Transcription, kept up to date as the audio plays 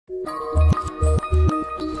We're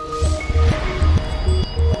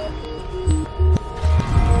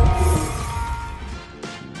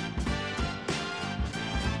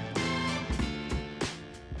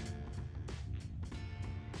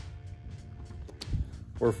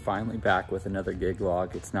finally back with another gig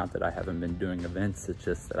log. It's not that I haven't been doing events, it's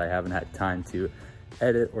just that I haven't had time to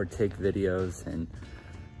edit or take videos. And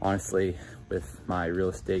honestly, with my real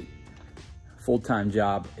estate full-time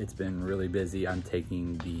job, it's been really busy. I'm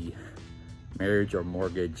taking the Marriage or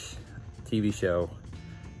Mortgage TV show,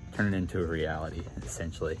 turning it into a reality,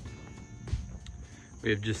 essentially.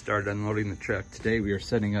 We have just started unloading the truck. Today we are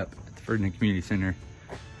setting up at the Ferdinand Community Center.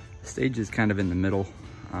 The stage is kind of in the middle.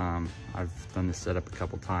 I've done this setup a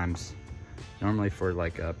couple times, normally for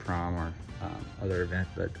like a prom or other event,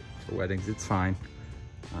 but for weddings it's fine.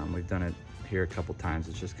 We've done it here a couple times.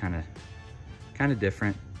 It's just kind of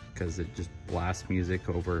different because it just blasts music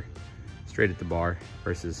over straight at the bar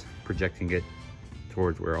versus projecting it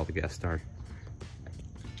towards where all the guests are.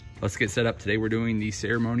 Let's get set up. Today we're doing the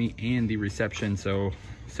ceremony and the reception, so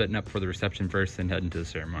setting up for the reception first and heading to the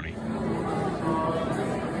ceremony.